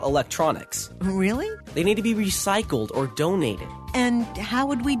throw out electronics. Really? They need to be recycled or donated. And how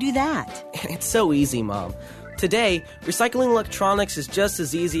would we do that? It's so easy, Mom. Today, recycling electronics is just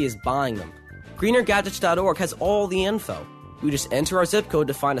as easy as buying them. GreenerGadgets.org has all the info. We just enter our zip code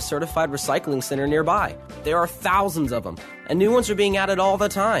to find a certified recycling center nearby. There are thousands of them, and new ones are being added all the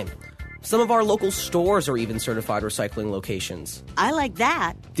time. Some of our local stores are even certified recycling locations. I like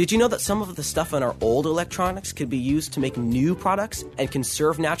that. Did you know that some of the stuff in our old electronics could be used to make new products and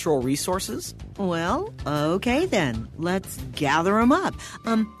conserve natural resources? Well, okay then. Let's gather them up.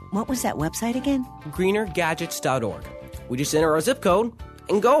 What was that website again? GreenerGadgets.org. We just enter our zip code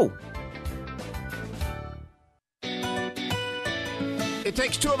and go. It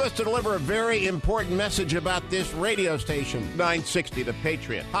takes two of us to deliver a very important message about this radio station, 960 The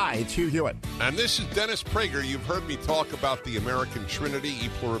Patriot. Hi, it's Hugh Hewitt. And this is Dennis Prager. You've heard me talk about the American Trinity, E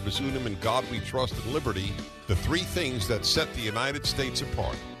Pluribus Unum, and God We Trust and Liberty, the three things that set the United States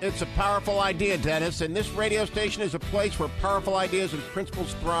apart. It's a powerful idea, Dennis, and this radio station is a place where powerful ideas and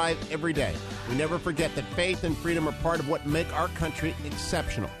principles thrive every day. We never forget that faith and freedom are part of what make our country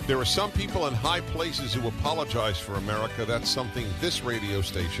exceptional. There are some people in high places who apologize for America. That's something this radio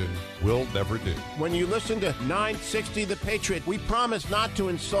station will never do. When you listen to 960 The Patriot, we promise not to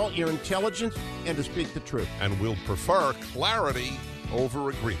insult your intelligence and to speak the truth. And we'll prefer clarity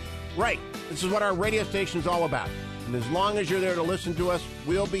over agreement. Right. This is what our radio station is all about. And as long as you're there to listen to us,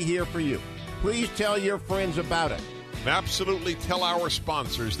 we'll be here for you. Please tell your friends about it. And absolutely tell our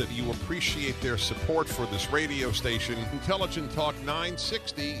sponsors that you appreciate their support for this radio station, Intelligent Talk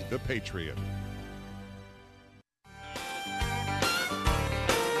 960, The Patriot.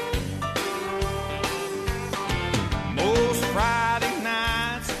 Most Friday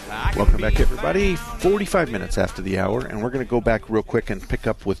nights, Welcome back, everybody. 45 minutes after the hour, and we're going to go back real quick and pick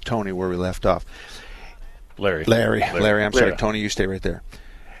up with Tony where we left off. Larry, I'm sorry, Tony, you stay right there.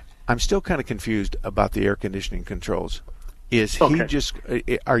 I'm still kind of confused about the air conditioning controls. Is he just?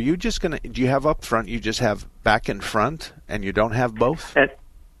 Are you just going to? Do you have up front? You just have back and front, and you don't have both? In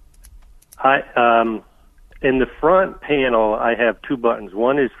the front panel, I have two buttons.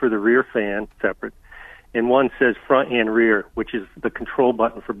 One is for the rear fan, separate, and one says front and rear, which is the control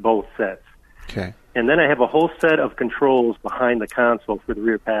button for both sets. Okay. And then I have a whole set of controls behind the console for the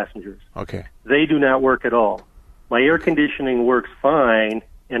rear passengers. Okay. They do not work at all. My air conditioning works fine,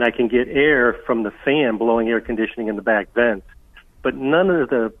 and I can get air from the fan blowing air conditioning in the back vents. But none of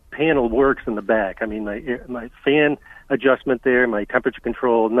the panel works in the back. I mean, my fan adjustment there, my temperature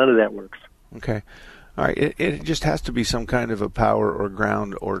control, none of that works. Okay. All right. It just has to be some kind of a power or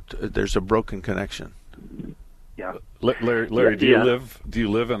ground, or there's a broken connection. Yeah. Larry, do you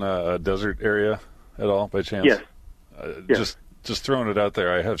live in a desert area at all by chance? Yes. Yes. Just throwing it out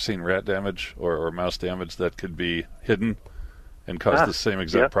there, I have seen rat damage or mouse damage that could be hidden and cause the same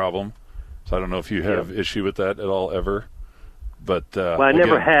exact problem. So I don't know if you have issue with that at all ever. But well, I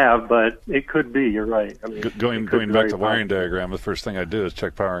never have, but it could be. You're right. I mean, going back to wiring diagram, the first thing I do is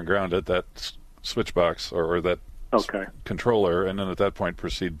check power and ground at that switch box or that controller, and then at that point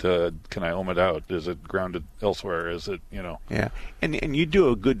proceed to, can I ohm it out? Is it grounded elsewhere? Is it, Yeah, and you do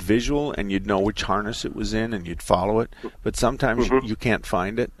a good visual, and you'd know which harness it was in, and you'd follow it. But sometimes you can't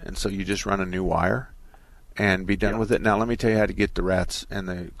find it, and so you just run a new wire and be done with it. Now, let me tell you how to get the rats and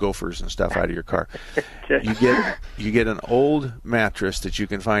the gophers and stuff out of your car. You get an old mattress that you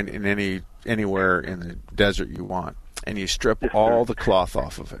can find in anywhere in the desert you want, and you strip all the cloth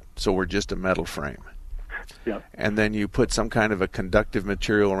off of it. So we're just a metal frame. Yeah. And then you put some kind of a conductive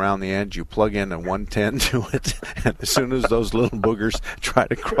material around the edge. You plug in a 110 to it, and as soon as those little boogers try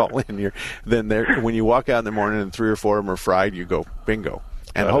to crawl in then when you walk out in the morning and 3 or 4 of them are fried, you go bingo.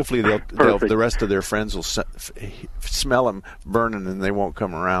 And hopefully the rest of their friends will smell them burning and they won't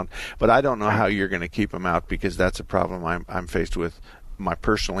come around. But I don't know how you're going to keep them out, because that's a problem I'm faced with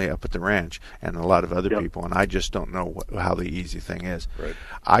personally up at the ranch and a lot of other people, and I just don't know how the easy thing is. Right.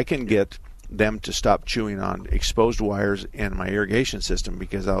 I can get them to stop chewing on exposed wires in my irrigation system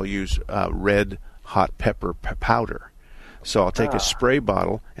because I'll use red hot pepper powder. So I'll take a spray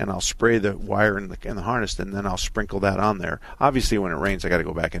bottle and I'll spray the wire in the harness, and then I'll sprinkle that on there. Obviously, when it rains, I got to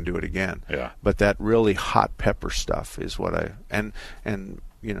go back and do it again. Yeah. But that really hot pepper stuff is what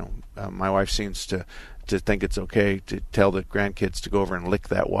my wife seems to think it's okay to tell the grandkids to go over and lick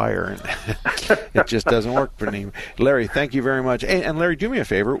that wire, and it just doesn't work for me. Larry, thank you very much. Hey, and Larry, do me a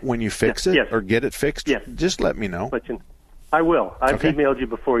favor. When you fix it or get it fixed, just let me know. I will. I've emailed you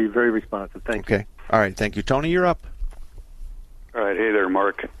before. You're very responsive. Thank you. Okay. All right. Thank you. Tony, you're up. All right. Hey there,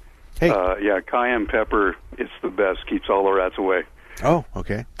 Mark. Hey. Cayenne pepper, it's the best. Keeps all the rats away. Oh,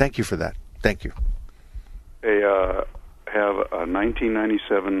 okay. Thank you for that. Thank you. Hey, have a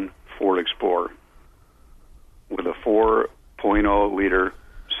 1997 Ford Explorer with a 4.0-liter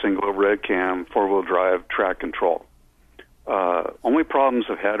single overhead cam, four-wheel drive, track control. Only problems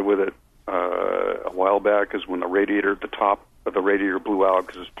I've had with it a while back is when the radiator at the top of the radiator blew out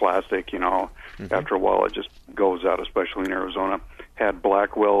because it's plastic, Mm-hmm. After a while it just goes out, especially in Arizona. Had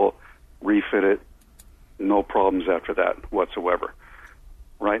Blackwell refit it, no problems after that whatsoever.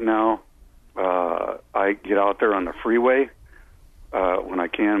 Right now, I get out there on the freeway when I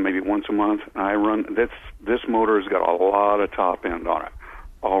can, maybe once a month, and I run. This motor has got a lot of top end on it.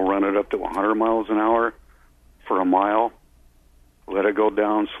 I'll run it up to 100 miles an hour for a mile, let it go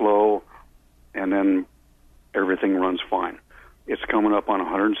down slow, and then everything runs fine. It's coming up on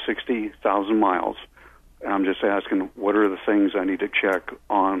 160,000 miles, and I'm just asking, what are the things I need to check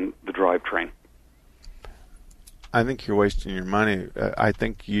on the drivetrain? I think you're wasting your money. I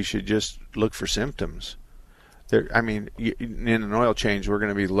think you should just look for symptoms. In an oil change, we're going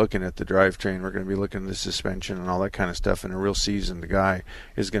to be looking at the drivetrain. We're going to be looking at the suspension and all that kind of stuff. And a real seasoned guy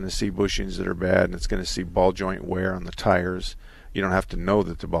is going to see bushings that are bad, and it's going to see ball joint wear on the tires. You don't have to know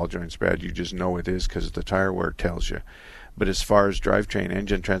that the ball joint's bad. You just know it is because the tire wear tells you. But as far as drivetrain,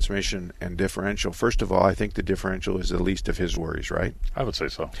 engine, transmission, and differential, first of all, I think the differential is the least of his worries, right? I would say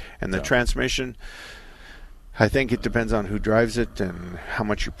so. And the transmission, I think it depends on who drives it and how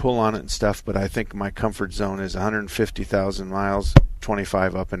much you pull on it and stuff, but I think my comfort zone is 150,000 miles,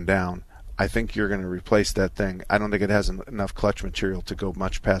 25 up and down. I think you're going to replace that thing. I don't think it has enough clutch material to go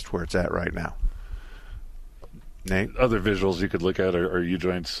much past where it's at right now. Nate? Other visuals you could look at are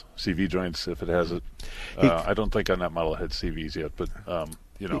U-joints, CV joints, if it has it. I don't think on that model it had CVs yet, but,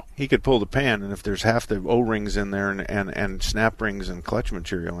 He could pull the pan, and if there's half the O-rings in there and snap rings and clutch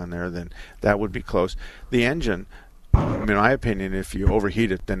material in there, then that would be close. The engine, in my opinion, if you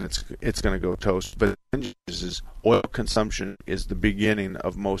overheat it, then it's going to go toast. But engines, oil consumption is the beginning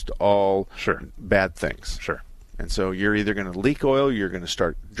of most all bad things. Sure. And so you're either going to leak oil, you're going to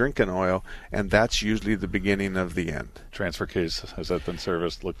start drinking oil, and that's usually the beginning of the end. Transfer case, has that been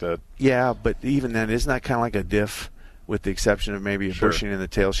serviced, looked at? Yeah, but even then, isn't that kind of like a diff, with the exception of maybe a bushing in the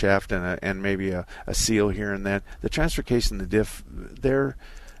tail shaft and maybe a seal here and there? The transfer case and the diff,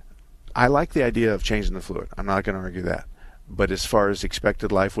 I like the idea of changing the fluid. I'm not going to argue that. But as far as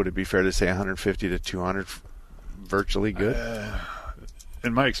expected life, would it be fair to say 150 to 200 virtually good?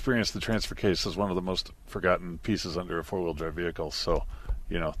 In my experience, the transfer case is one of the most forgotten pieces under a four-wheel drive vehicle. So,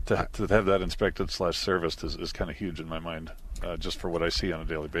 to have that inspected / serviced is kind of huge in my mind, just for what I see on a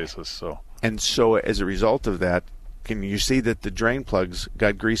daily basis. So as a result of that, can you see that the drain plugs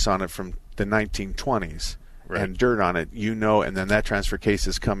got grease on it from the 1920s? Right. And dirt on it, and then that transfer case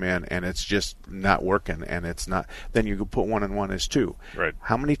has come in and it's just not working, and it's not. Then you could put 1 and 1 as 2. Right.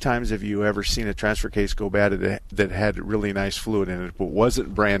 How many times have you ever seen a transfer case go bad that had really nice fluid in it but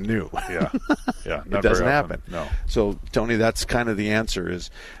wasn't brand new? Yeah, it doesn't happen. No. So Tony, that's kind of the answer. Is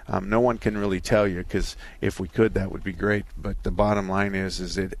no one can really tell you, because if we could, that would be great. But the bottom line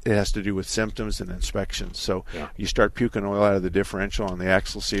is it has to do with symptoms and inspections. So you start puking oil out of the differential on the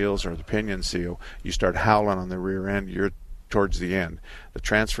axle seals or the pinion seal, you start howling on the rear end, you're towards the end. The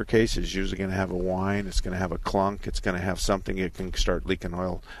transfer case is usually going to have a whine, it's going to have a clunk, it's going to have something, it can start leaking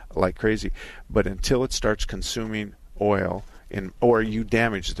oil like crazy. But until it starts consuming oil, or you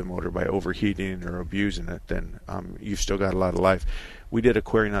damage the motor by overheating or abusing it, then you've still got a lot of life. We did a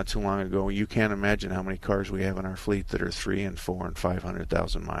query not too long ago. You can't imagine how many cars we have in our fleet that are 3 and 4 and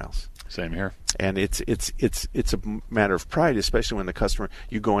 500,000 miles. Same here. And it's a matter of pride, especially when the customer,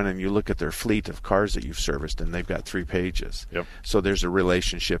 you go in and you look at their fleet of cars that you've serviced, and they've got 3 pages. Yep. So there's a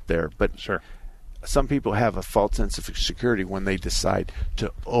relationship there. But some people have a false sense of security when they decide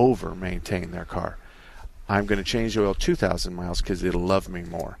to over-maintain their car. I'm going to change the oil 2,000 miles because it'll love me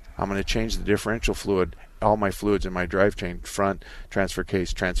more. I'm going to change the differential fluid, all my fluids in my drivetrain, front, transfer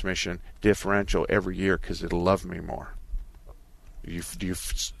case, transmission, differential every year because it'll love me more. Do you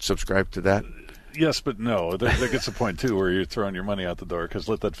subscribe to that? Yes, but no. There gets a point, too, where you're throwing your money out the door, because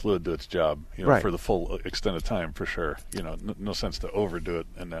let that fluid do its job, right. for the full extent of time, for sure. No sense to overdo it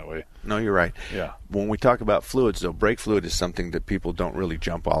in that way. No, you're right. Yeah. When we talk about fluids, though, brake fluid is something that people don't really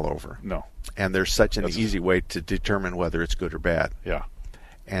jump all over. No. And there's such an easy way to determine whether it's good or bad. Yeah.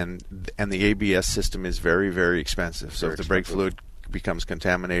 And the ABS system is very, very expensive. So if the brake fluid becomes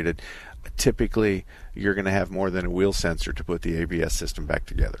contaminated, typically you're going to have more than a wheel sensor to put the ABS system back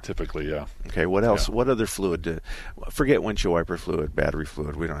together. Typically, yeah. Okay, what else? Yeah. What other fluid? Forget windshield wiper fluid, battery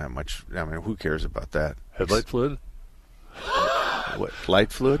fluid. We don't have much. I mean, who cares about that? Headlight fluid? What,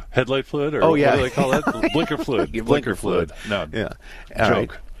 light fluid? Headlight fluid? Or oh, yeah. What do they call that? Blinker fluid. Blinker fluid. No. Yeah.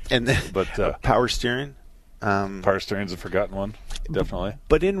 Joke. Right. And then but, power steering? Power steering's a forgotten one, definitely.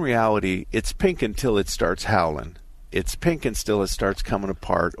 But in reality, it's pink until it starts howling. It's pink until it starts coming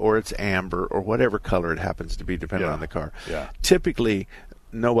apart, or it's amber, or whatever color it happens to be, depending on the car. Yeah. Typically,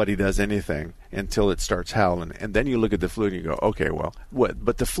 nobody does anything until it starts howling, and then you look at the fluid and you go, okay, well, what?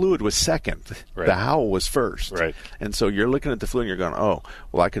 But the fluid was second. Right. The howl was first. Right. And so you're looking at the fluid and you're going, oh,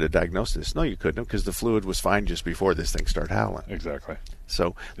 well, I could have diagnosed this. No, you couldn't, because the fluid was fine just before this thing started howling. Exactly.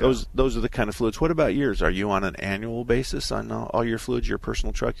 So those are the kind of fluids. What about yours? Are you on an annual basis on all your fluids, your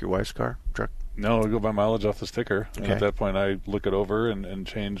personal truck, your wife's truck? No, I go by mileage off the sticker. Okay. And at that point, I look it over and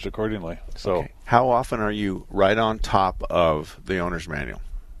change accordingly. So, okay. How often are you right on top of the owner's manual?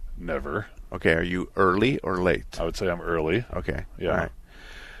 Never. Okay, are you early or late? I would say I'm early. Okay. Yeah. All right.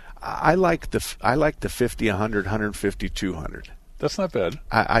 I like the 50, 100, 150, 200. That's not bad.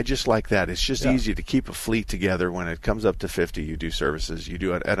 I just like that. It's just easy to keep a fleet together. When it comes up to 50, you do services. You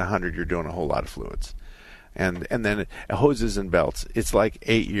do it at 100, you're doing a whole lot of fluids. And then hoses and belts, it's like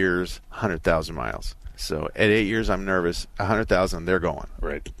 8 years, 100,000 miles. So at 8 years, I'm nervous. 100,000, they're going.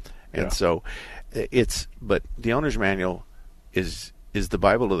 Right. And so but the owner's manual is the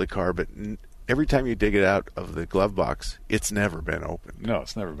Bible of the car, but every time you dig it out of the glove box, it's never been opened. No,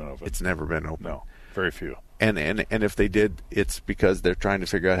 it's never been opened. It's never been opened. No, very few. And if they did, it's because they're trying to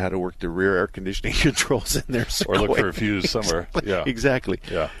figure out how to work the rear air conditioning controls in their Or look for a fuse somewhere. Yeah. Exactly.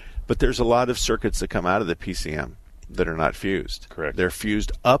 Yeah. But there's a lot of circuits that come out of the PCM that are not fused. Correct. They're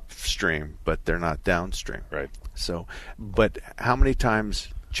fused upstream, but they're not downstream. Right. So, but how many times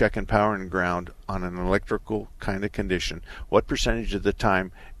checking power and ground on an electrical kind of condition, what percentage of the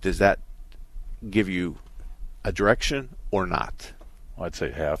time does that give you a direction or not? Well, I'd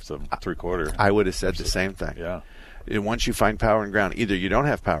say half to three-quarter. I would have said the same thing. Yeah. And once you find power and ground, either you don't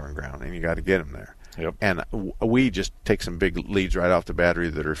have power and ground and you got to get them there. Yep. And we just take some big leads right off the battery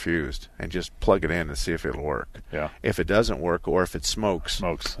that are fused and just plug it in and see if it'll work. Yeah. If it doesn't work, or if it smokes,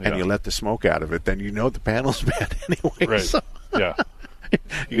 and you let the smoke out of it, then you know the panel's bad anyway. Right. So Yeah.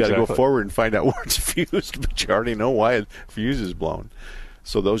 you got to go forward and find out where it's fused, but you already know why the fuse is blown.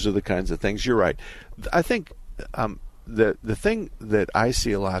 So those are the kinds of things. You're right. I think the thing that I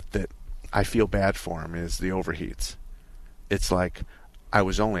see a lot that I feel bad for him is the overheats. It's like, I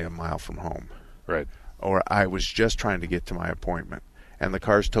was only a mile from home. Right. Or I was just trying to get to my appointment, and the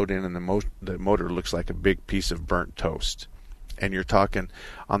car's towed in, and the motor looks like a big piece of burnt toast. And you're talking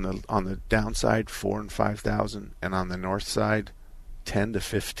on the downside 4,000 and 5,000, and on the north side 10 to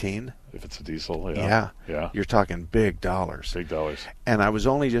 15. If it's a diesel, yeah. You're talking big dollars. Big dollars. And I was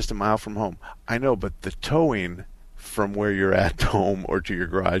only just a mile from home. I know, but the towing from where you're at home or to your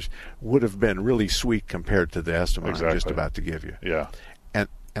garage would have been really sweet compared to the estimate I'm just about to give you. Yeah.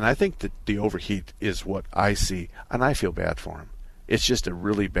 And I think that the overheat is what I see, and I feel bad for him. It's just a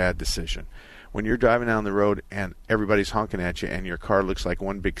really bad decision. When you're driving down the road and everybody's honking at you and your car looks like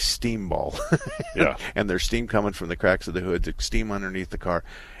one big steam ball, yeah, and there's steam coming from the cracks of the hood, there's steam underneath the car,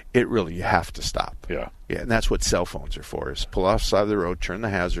 you have to stop. Yeah. Yeah, and that's what cell phones are for, is pull off the side of the road, turn the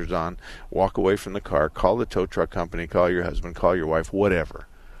hazards on, walk away from the car, call the tow truck company, call your husband, call your wife, whatever.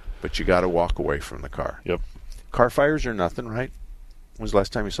 But you got to walk away from the car. Yep. Car fires are nothing, right? When was the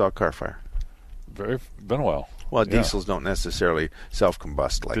last time you saw a car fire? Been a while. Well, diesels don't necessarily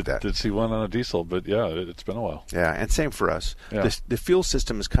self-combust like that. Did see one on a diesel, but yeah, it's been a while. Yeah, and same for us. Yeah. The fuel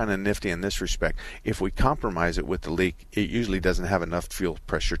system is kind of nifty in this respect. If we compromise it with the leak, it usually doesn't have enough fuel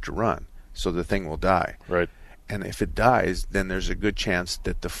pressure to run, so the thing will die. Right. And if it dies, then there's a good chance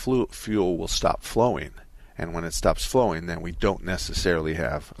that the fuel will stop flowing. And when it stops flowing, then we don't necessarily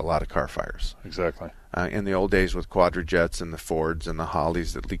have a lot of car fires. Exactly. In the old days with Quadrajets and the Fords and the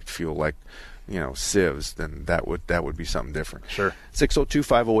Hollys that leaked fuel like, sieves, then that would be something different. Sure.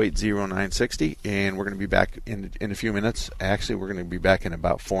 602-508-0960, and we're going to be back in a few minutes. Actually, we're going to be back in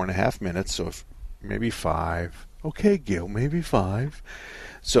about 4.5 minutes, so if maybe 5. Okay, Gil, maybe 5.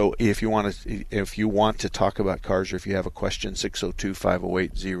 So if you want to talk about cars, or if you have a question,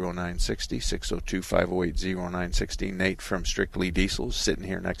 602-508-0960, 602-508-0960. Nate from Strictly Diesel is sitting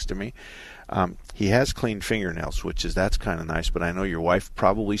here next to me. He has clean fingernails, that's kind of nice, but I know your wife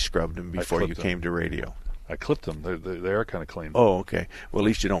probably scrubbed them before you came to radio. I clipped them. They are kind of clean. Oh, okay. Well, at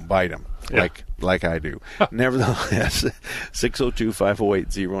least you don't bite them like I do. Nevertheless,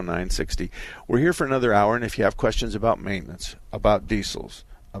 602-508-0960. We're here for another hour, and if you have questions about maintenance, about diesels,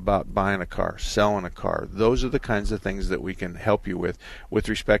 about buying a car, selling a car, those are the kinds of things that we can help you with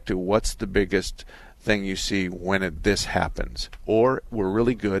respect to what's the biggest thing you see when this happens. Or we're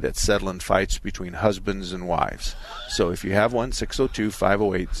really good at settling fights between husbands and wives. So if you have one,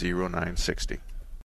 602-508-0960.